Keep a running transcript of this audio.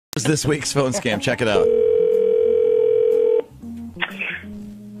This week's phone scam. Check it out.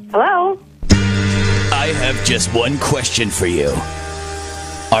 Hello? I have just one question for you.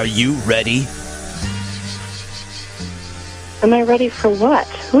 Are you ready? Am I ready for what?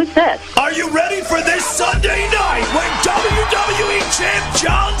 Who's this? Are you ready for this Sunday night when WWE Champ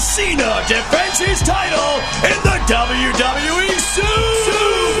John Cena defends his title in the WWE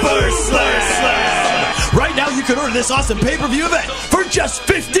Super Slam? Right now you can order this awesome pay-per-view event for just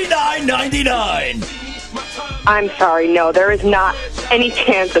 $59.99. I'm sorry, no, there is not any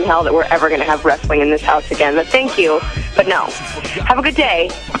chance in hell that we're ever going to have wrestling in this house again. But thank you, but no. Have a good day.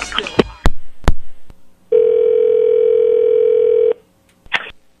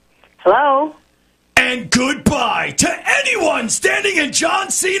 Hello? And goodbye to anyone standing in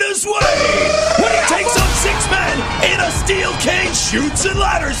John Cena's way when he takes on 6 men in a steel cage shoots and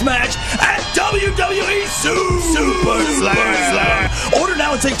ladders match at WWE Super Slam. Order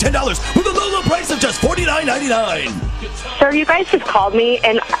now and save $10 with a low price of just $49.99. Sir, you guys just called me,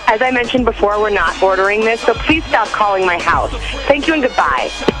 and as I mentioned before, we're not ordering this, so please stop calling my house. Thank you and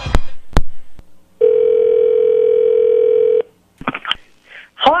goodbye.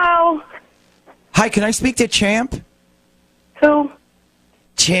 Hello? Hi, can I speak to Champ? Who?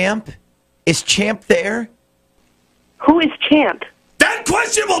 Champ? Is Champ there? Who is Champ? That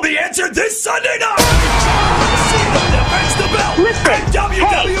question will be answered this Sunday night. Cena defends the belt at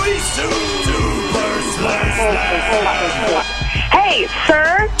WWE Super Slam. Hey,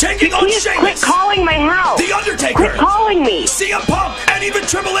 sir! Taking on Sheamus, quit calling my house! The Undertaker, Quit calling me! CM Punk, and even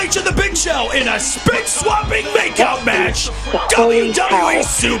Triple H and the Big Show in a spit-swapping makeout match. WWE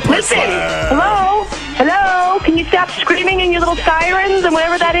Super Slam. Hello? Hello? Can you stop screaming in your little sirens and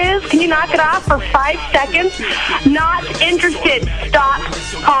whatever that is? Can you knock it off for 5 seconds? Not interested. Stop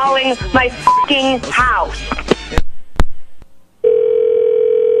calling my fucking house.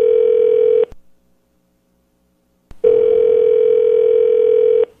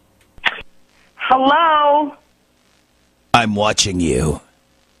 Hello? I'm watching you.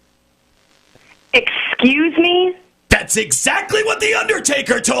 Excuse me? That's exactly what The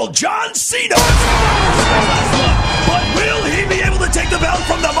Undertaker told John Cena. But will he be able to take the belt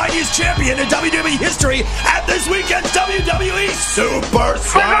from the mightiest champion in WWE history at this weekend's WWE Super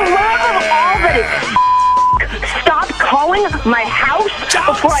Slam? For the love of all that is stop calling my house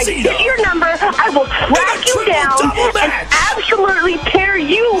before I get your number. I will track you down and absolutely tear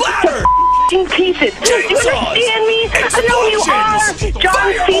you to pieces. Do you understand me? I know you are,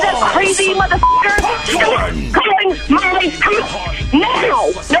 John Cena, crazy motherfucker. Stop calling my house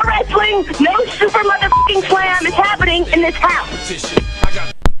now. No wrestling, no super motherfucking slam is happening in this house.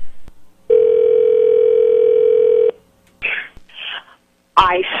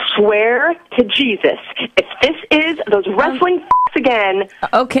 I swear to Jesus, if this is those wrestling again.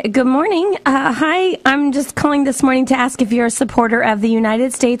 Okay, good morning. Hi, I'm just calling this morning to ask if you're a supporter of the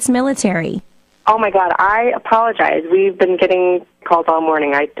United States military. Oh, my God, I apologize. We've been getting calls all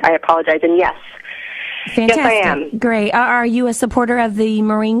morning. I apologize, and yes. Fantastic. Yes, I am. Great. Are you a supporter of the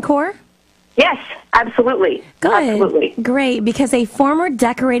Marine Corps? Yes, absolutely. Good. Absolutely. Great, because a former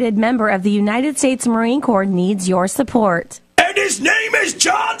decorated member of the United States Marine Corps needs your support. And his name is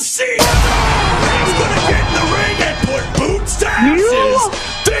John Cena. He's going to get in the ring and put boots to asses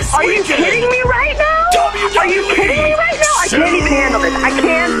this Are weekend. you kidding me right now? WWE Are you kidding me right now? I can't even handle this. I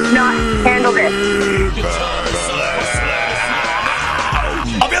cannot handle this.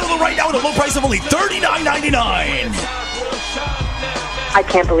 Available right now at a low price of only $39.99. I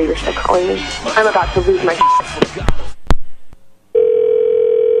can't believe you're still calling me. I'm about to lose my shit.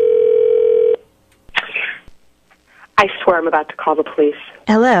 I swear I'm about to call the police.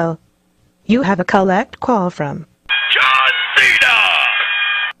 Hello. You have a collect call from John Cena!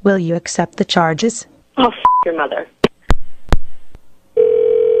 Will you accept the charges? Oh, f*** your mother.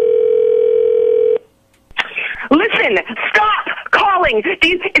 Listen, stop calling. Is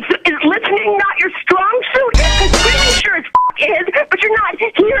listening not your strong suit? Because pretty sure it is, but you're not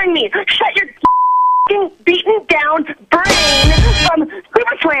hearing me. Shut your beaten down brain from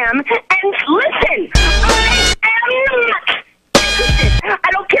Super Slam and listen. I am not interested. I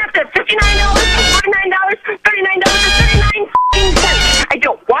don't care if they're $59, $49, $39, or 39 cents. I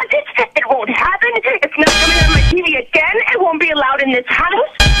don't want it. It won't happen. It's not coming on my TV again. It won't be allowed in this house.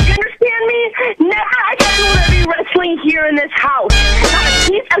 You understand me? Never again will there be wrestling here in this house. Not a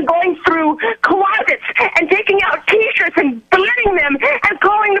piece of going through closets and taking out T-shirts and burning them and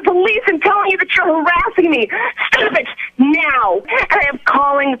calling the police and telling you that you're harassing me. Stop it now. And I am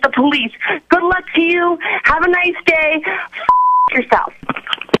calling the police. Good luck to you. Have a nice day. Yourself.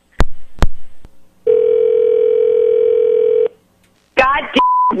 God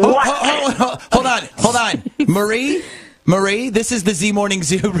damn Hold on. Marie, this is the Z Morning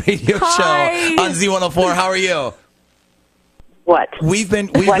Zoo radio Hi. show on Z104. How are you? What? We've been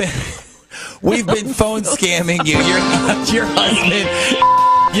phone scamming you.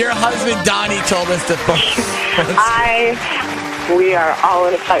 Your husband Donnie told us to phone. We are all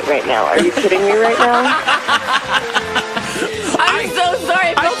in a fight right now. Are you kidding me right now? I'm so sorry.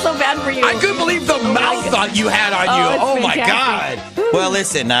 I felt so bad for you. I couldn't believe the mouth you had on you. it's Oh my fantastic. God. Well,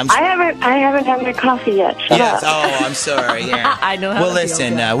 listen, I haven't had my coffee yet. Shut Yes. up. Oh, I'm sorry. Yeah. I know how Well, to feel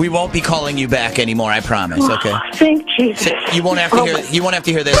listen, bad. we won't be calling you back anymore. I promise. Okay. Thank Jesus. So you won't have to hear. You won't have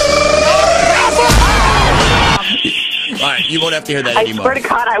to hear this. All right. You won't have to hear that I anymore. swear to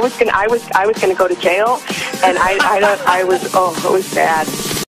God, I was gonna go to jail, and it was bad.